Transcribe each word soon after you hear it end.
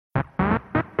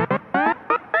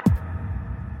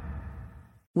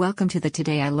Welcome to the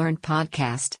Today I Learned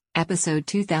podcast, episode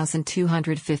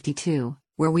 2252,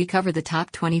 where we cover the top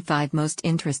 25 most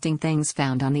interesting things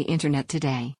found on the internet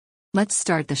today. Let's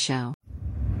start the show.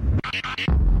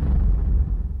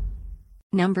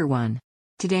 Number 1.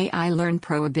 Today I learned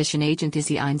prohibition agent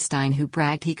Izzy Einstein who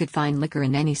bragged he could find liquor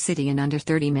in any city in under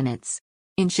 30 minutes.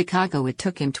 In Chicago it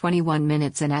took him 21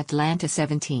 minutes and Atlanta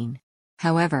 17.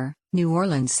 However, New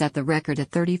Orleans set the record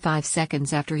at 35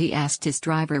 seconds after he asked his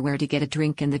driver where to get a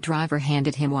drink and the driver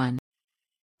handed him one.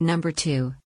 Number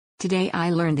 2. Today I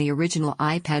learned the original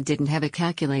iPad didn't have a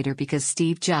calculator because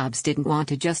Steve Jobs didn't want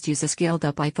to just use a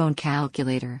scaled-up iPhone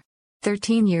calculator.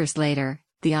 13 years later,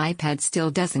 the iPad still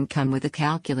doesn't come with a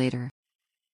calculator.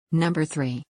 Number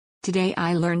 3. Today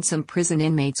I learned some prison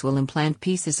inmates will implant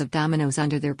pieces of dominoes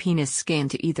under their penis skin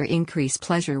to either increase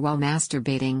pleasure while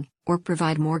masturbating, or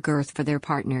provide more girth for their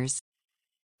partners.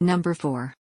 Number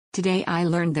 4. Today I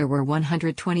learned there were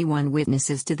 121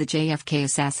 witnesses to the JFK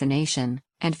assassination,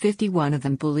 and 51 of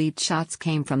them believed shots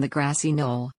came from the grassy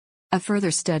knoll. A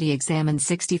further study examined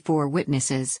 64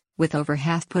 witnesses, with over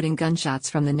half putting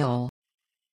gunshots from the knoll.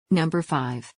 Number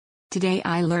 5. Today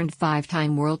I learned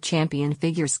 5-time world champion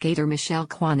figure skater Michelle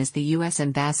Kwan is the U.S.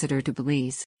 ambassador to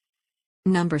Belize.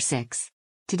 Number 6.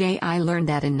 Today I learned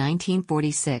that in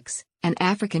 1946, an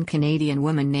African-Canadian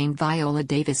woman named Viola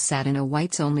Davis sat in a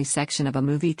whites-only section of a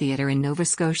movie theater in Nova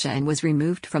Scotia and was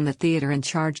removed from the theater and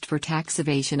charged for tax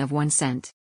evasion of 1 cent.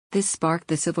 This sparked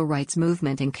the civil rights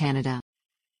movement in Canada.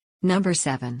 Number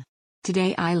 7.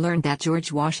 Today I learned that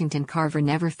George Washington Carver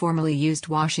never formally used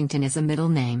Washington as a middle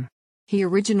name. He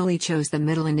originally chose the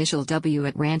middle initial W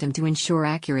at random to ensure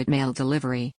accurate mail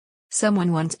delivery.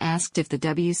 Someone once asked if the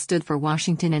W stood for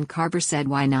Washington and Carver said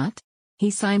why not? He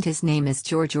signed his name as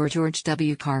George or George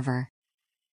W. Carver.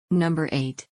 Number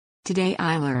 8. Today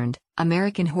I learned,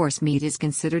 American horse meat is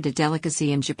considered a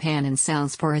delicacy in Japan and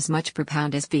sells for as much per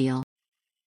pound as veal.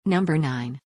 Number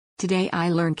 9. Today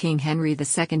I learned King Henry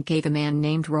II gave a man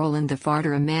named Roland the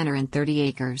Farter a manor and 30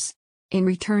 acres. In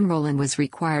return Roland was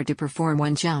required to perform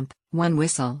 1 jump, 1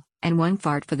 whistle, and 1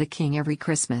 fart for the king every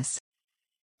Christmas.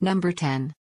 Number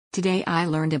 10. Today I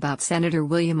learned about Senator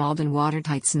William Alden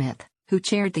Watertight Smith, who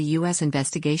chaired the U.S.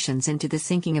 investigations into the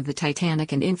sinking of the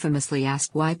Titanic and infamously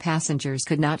asked why passengers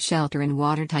could not shelter in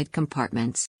watertight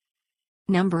compartments.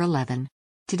 Number 11.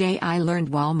 Today I learned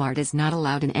Walmart is not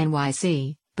allowed in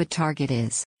NYC, but Target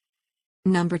is.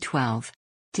 Number 12.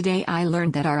 Today I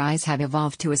learned that our eyes have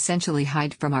evolved to essentially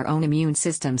hide from our own immune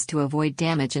systems to avoid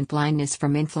damage and blindness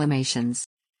from inflammations.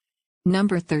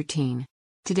 Number 13.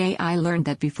 Today I learned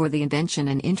that before the invention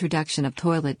and introduction of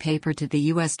toilet paper to the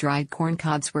U.S. dried corn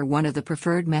cobs were one of the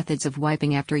preferred methods of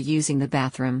wiping after using the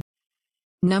bathroom.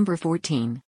 Number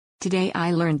 14. Today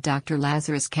I learned Dr.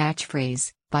 Lazarus'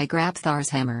 catchphrase, by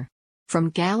Grabthar's from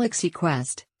Galaxy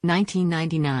Quest,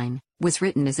 1999, was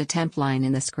written as a temp line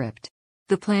in the script.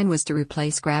 The plan was to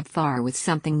replace Grabthar with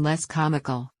something less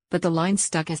comical, but the line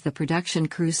stuck as the production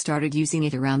crew started using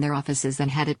it around their offices and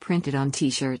had it printed on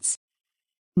t-shirts.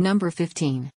 Number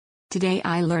 15. Today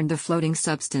I learned the floating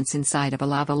substance inside of a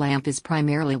lava lamp is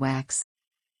primarily wax.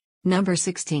 Number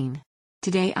 16.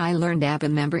 Today I learned ABBA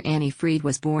member Annie Fried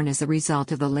was born as a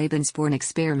result of the Lebensborn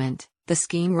experiment, the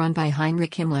scheme run by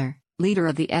Heinrich Himmler, leader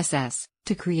of the SS,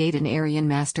 to create an Aryan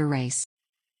master race.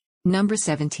 Number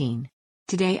 17.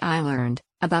 Today I learned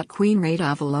about Queen Rada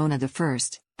of Valona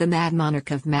I, the Mad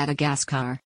Monarch of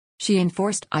Madagascar. She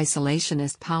enforced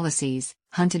isolationist policies,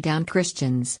 hunted down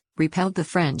Christians, repelled the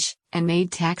French, and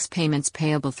made tax payments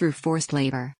payable through forced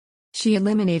labor. She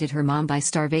eliminated her mom by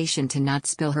starvation to not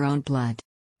spill her own blood.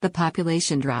 The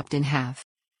population dropped in half.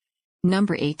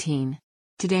 Number 18.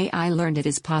 Today I learned it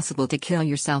is possible to kill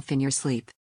yourself in your sleep.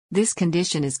 This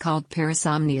condition is called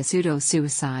parasomnia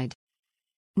pseudo-suicide.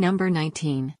 Number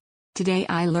 19. Today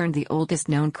I learned the oldest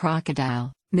known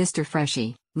crocodile, Mr.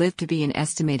 Freshie, lived to be an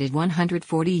estimated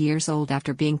 140 years old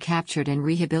after being captured and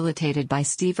rehabilitated by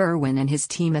Steve Irwin and his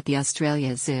team at the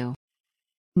Australia Zoo.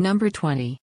 Number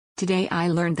 20. Today I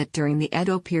learned that during the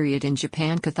Edo period in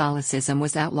Japan Catholicism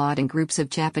was outlawed and groups of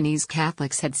Japanese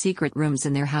Catholics had secret rooms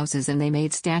in their houses and they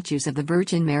made statues of the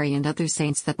Virgin Mary and other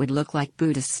saints that would look like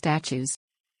Buddhist statues.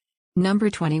 Number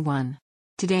 21.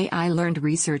 Today I learned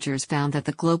researchers found that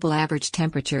the global average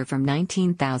temperature from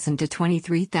 19,000 to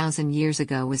 23,000 years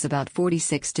ago was about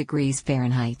 46 degrees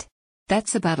Fahrenheit.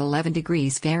 That's about 11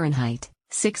 degrees Fahrenheit,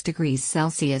 6 degrees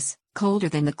Celsius, colder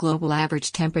than the global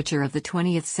average temperature of the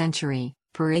 20th century,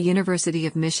 per a University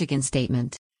of Michigan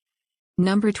statement.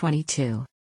 Number 22.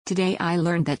 Today I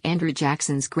learned that Andrew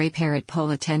Jackson's gray parrot Poe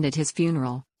attended his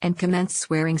funeral, and commenced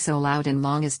swearing so loud and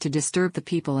long as to disturb the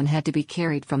people and had to be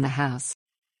carried from the house.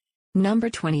 Number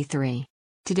 23.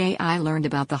 Today I learned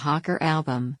about the Hawker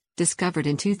album, discovered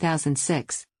in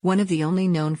 2006, one of the only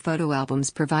known photo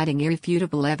albums providing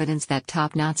irrefutable evidence that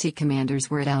top Nazi commanders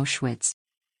were at Auschwitz.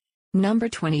 Number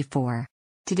 24.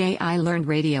 Today I learned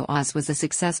Radio Oz was a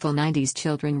successful 90s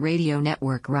children radio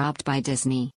network robbed by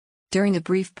Disney. During a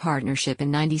brief partnership in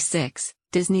 '96,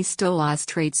 Disney stole Oz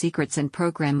trade secrets and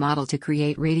program model to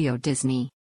create Radio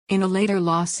Disney. In a later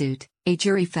lawsuit, a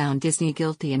jury found Disney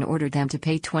guilty and ordered them to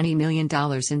pay $20 million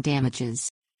in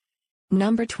damages.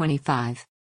 Number 25.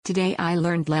 Today I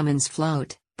learned lemons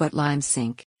float, but limes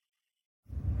sink.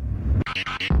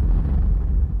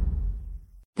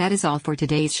 That is all for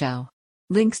today's show.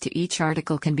 Links to each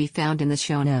article can be found in the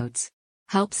show notes.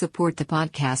 Help support the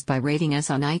podcast by rating us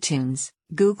on iTunes,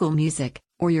 Google Music,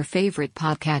 or your favorite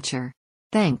podcatcher.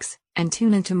 Thanks, and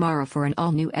tune in tomorrow for an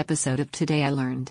all-new episode of Today I Learned.